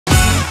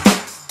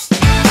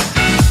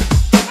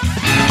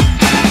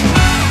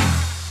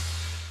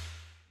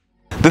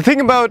The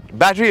thing about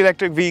battery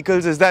electric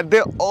vehicles is that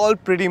they're all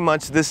pretty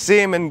much the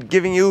same and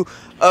giving you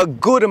a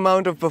good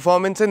amount of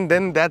performance, and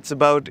then that's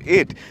about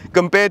it.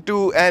 Compared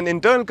to an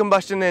internal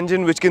combustion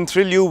engine which can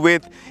thrill you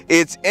with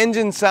its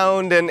engine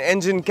sound and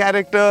engine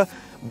character,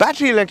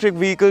 battery electric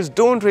vehicles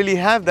don't really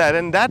have that,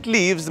 and that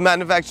leaves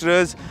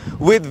manufacturers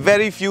with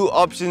very few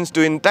options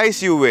to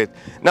entice you with.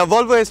 Now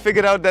Volvo has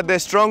figured out that their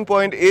strong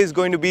point is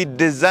going to be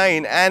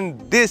design, and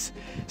this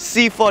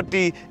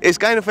C40 is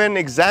kind of an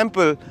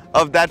example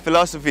of that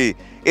philosophy.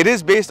 It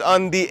is based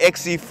on the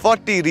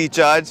XC40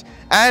 Recharge,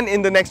 and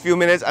in the next few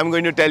minutes I'm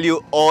going to tell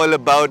you all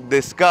about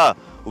this car.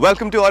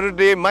 Welcome to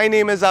AutoToday. My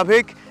name is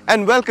Abhik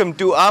and welcome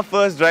to our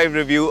first drive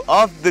review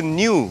of the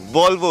new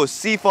Volvo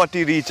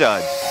C40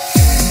 Recharge.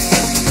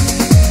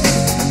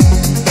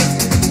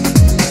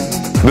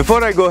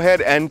 Before I go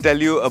ahead and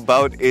tell you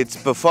about its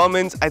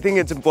performance, I think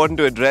it's important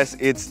to address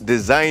its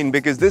design,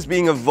 because this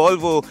being a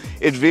Volvo,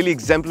 it really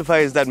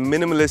exemplifies that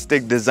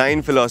minimalistic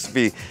design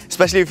philosophy.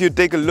 Especially if you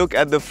take a look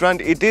at the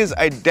front, it is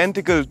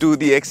identical to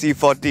the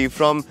XC40,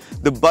 from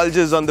the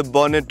bulges on the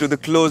bonnet to the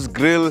closed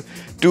grille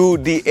to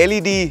the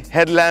LED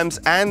headlamps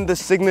and the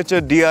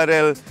signature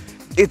DRL.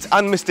 It's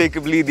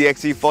unmistakably the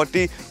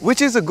XC40,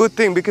 which is a good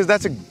thing because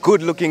that's a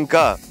good looking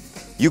car.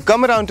 You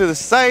come around to the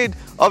side,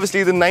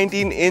 obviously the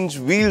 19-inch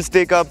wheels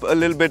take up a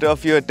little bit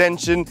of your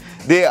attention.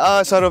 They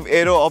are sort of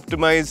aero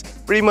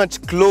optimized, pretty much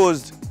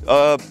closed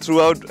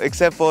throughout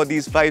except for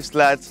these 5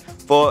 slats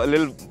for a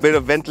little bit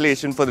of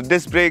ventilation for the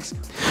disc brakes.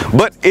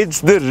 But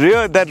it's the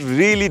rear that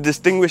really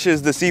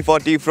distinguishes the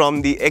C40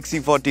 from the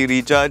XC40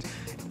 Recharge,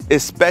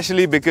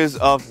 especially because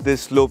of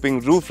this sloping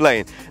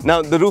roofline.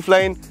 Now the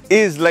roofline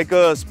is like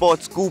a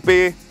sports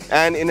coupe,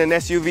 and in an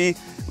SUV,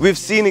 we've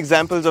seen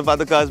examples of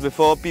other cars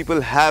before.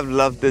 People have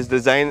loved this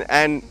design,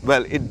 and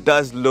well, it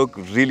does look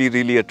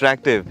really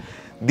attractive.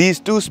 These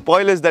 2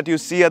 spoilers that you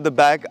see at the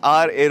back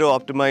are aero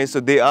optimized, so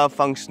they are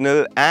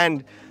functional,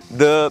 and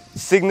the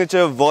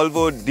signature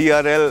Volvo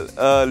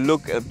DRL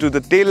look to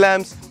the tail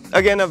lamps,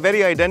 again, are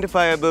very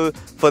identifiable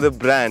for the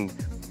brand.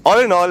 All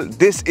in all,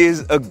 this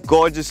is a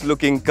gorgeous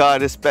looking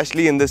car,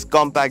 especially in this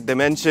compact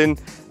dimension.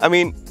 I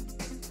mean,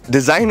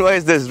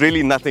 design-wise, there's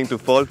really nothing to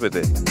fault with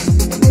it.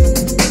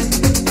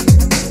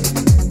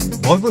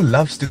 Volvo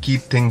loves to keep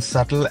things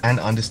subtle and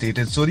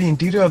understated, so the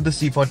interior of the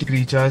C40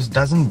 Recharge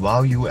doesn't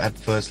wow you at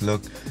first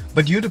look,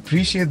 but you'd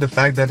appreciate the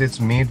fact that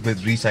it's made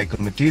with recycled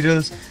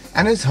materials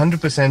and is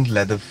 100%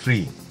 leather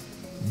free.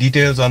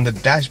 Details on the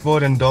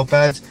dashboard and door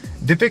pads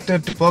depict a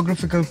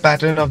topographical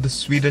pattern of the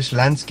Swedish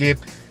landscape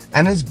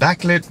and is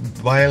backlit,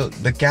 while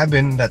the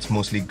cabin, that's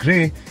mostly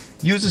grey,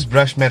 uses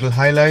brushed metal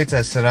highlights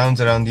as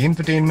surrounds around the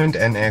infotainment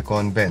and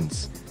aircon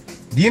vents.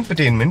 The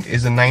infotainment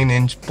is a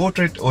 9-inch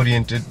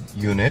portrait-oriented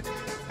unit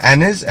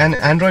and is an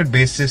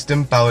Android-based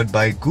system powered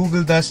by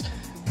Google. Thus,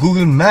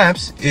 Google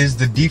Maps is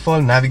the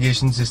default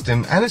navigation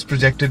system and is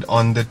projected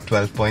on the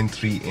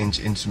 12.3-inch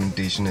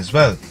instrumentation as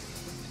well.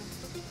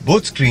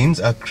 Both screens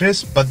are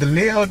crisp, but the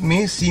layout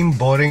may seem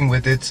boring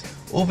with its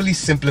overly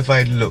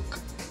simplified look.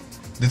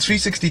 The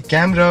 360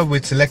 camera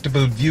with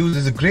selectable views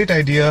is a great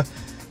idea,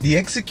 the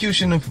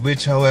execution of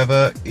which,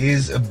 however,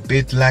 is a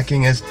bit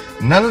lacking, as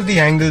none of the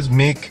angles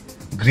make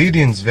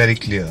gradients very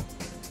clear.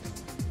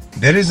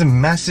 There is a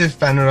massive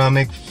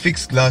panoramic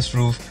fixed glass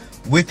roof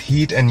with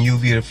heat and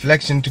UV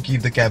reflection to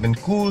keep the cabin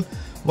cool,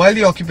 while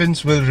the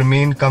occupants will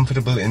remain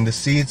comfortable in the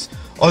seats,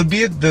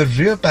 albeit the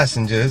rear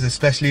passengers,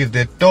 especially if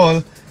they're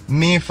tall,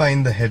 may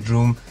find the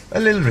headroom a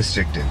little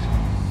restrictive.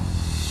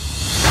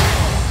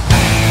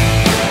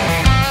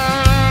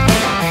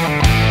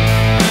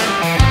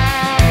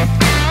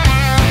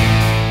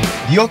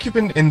 The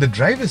occupant in the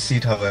driver's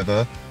seat,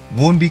 however,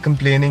 won't be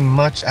complaining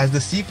much, as the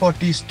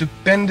C40's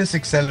stupendous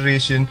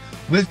acceleration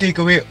will take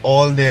away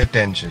all their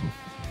attention.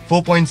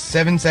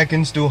 4.7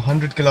 seconds to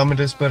 100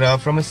 km per hour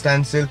from a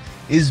standstill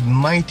is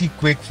mighty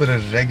quick for a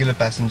regular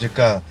passenger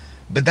car,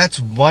 but that's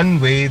one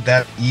way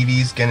that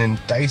EVs can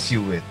entice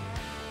you with.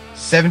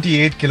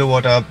 78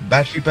 kWh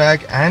battery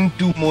pack and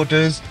 2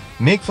 motors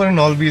make for an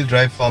all-wheel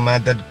drive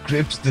format that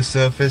grips the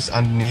surface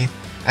underneath,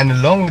 and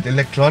along with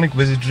electronic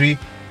wizardry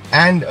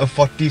and a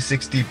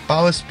 40-60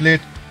 power split,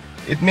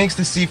 it makes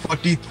the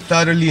C40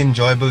 thoroughly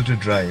enjoyable to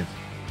drive.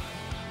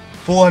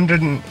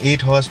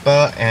 408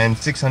 horsepower and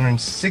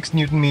 606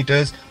 Newton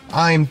meters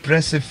are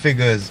impressive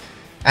figures,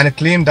 and a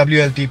claimed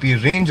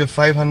WLTP range of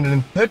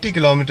 530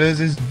 kilometers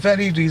is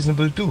very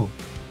reasonable too.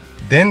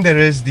 Then there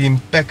is the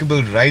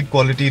impeccable ride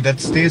quality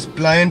that stays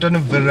pliant on a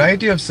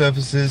variety of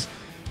surfaces,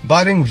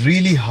 barring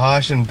really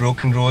harsh and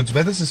broken roads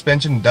where the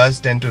suspension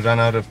does tend to run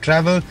out of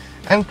travel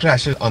and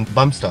crashes on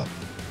bump stop.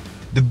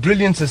 The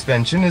brilliant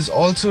suspension is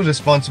also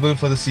responsible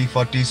for the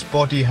C40's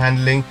sporty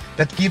handling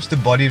that keeps the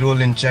body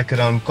roll in check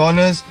around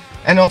corners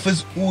and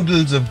offers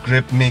oodles of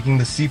grip, making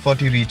the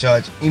C40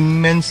 Recharge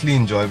immensely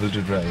enjoyable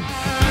to drive.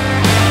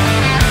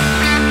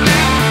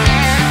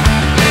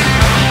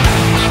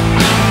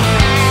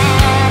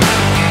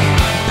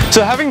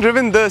 So having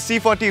driven the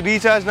C40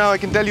 Recharge now, I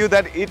can tell you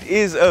that it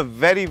is a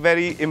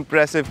very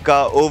impressive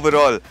car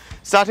overall.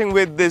 Starting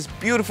with this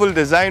beautiful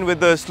design with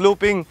the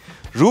sloping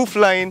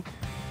roofline.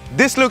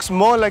 This looks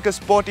more like a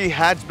sporty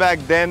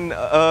hatchback than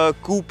a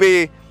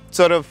coupe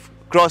sort of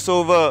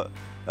crossover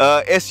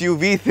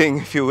SUV thing,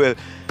 if you will.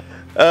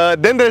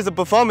 Then there's the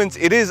performance.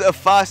 It is a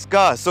fast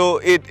car, so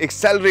it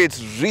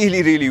accelerates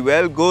really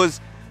well, goes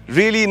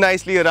really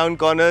nicely around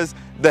corners.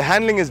 The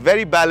handling is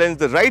very balanced,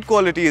 the ride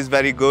quality is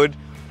very good.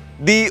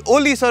 The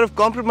only sort of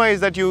compromise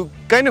that you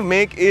kind of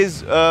make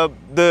is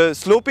the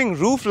sloping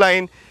roof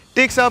line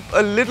takes up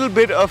a little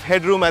bit of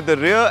headroom at the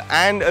rear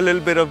and a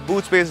little bit of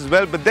boot space as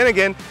well. But then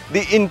again,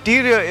 the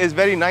interior is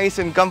very nice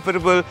and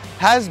comfortable,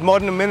 has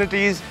modern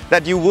amenities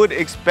that you would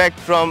expect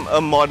from a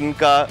modern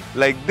car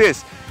like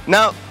this.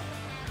 Now,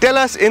 tell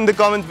us in the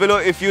comments below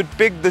if you'd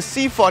pick the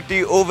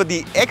C40 over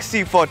the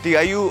XC40.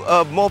 Are you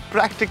a more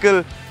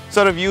practical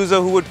sort of user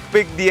who would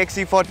pick the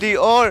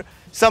XC40, or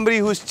somebody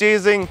who's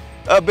chasing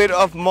a bit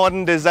of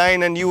modern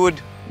design and you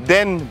would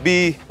then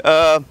be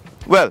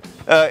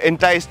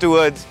enticed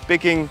towards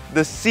picking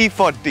the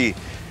C40?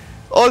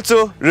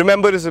 Also,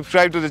 remember to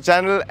subscribe to the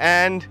channel,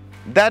 and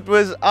that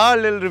was our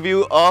little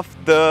review of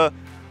the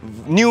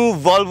new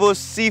Volvo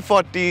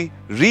C40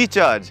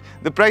 Recharge.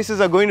 The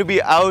prices are going to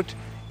be out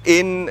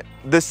in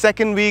the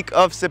second week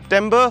of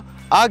September.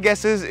 Our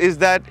guesses is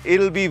that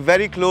it'll be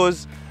very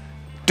close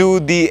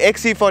to the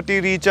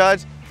XC40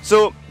 Recharge,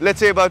 so let's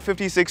say about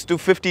 56 to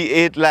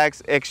 58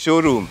 lakhs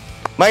ex-showroom.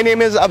 My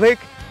name is Abhik.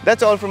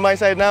 That's all from my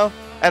side now,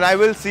 and I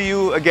will see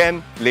you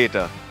again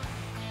later.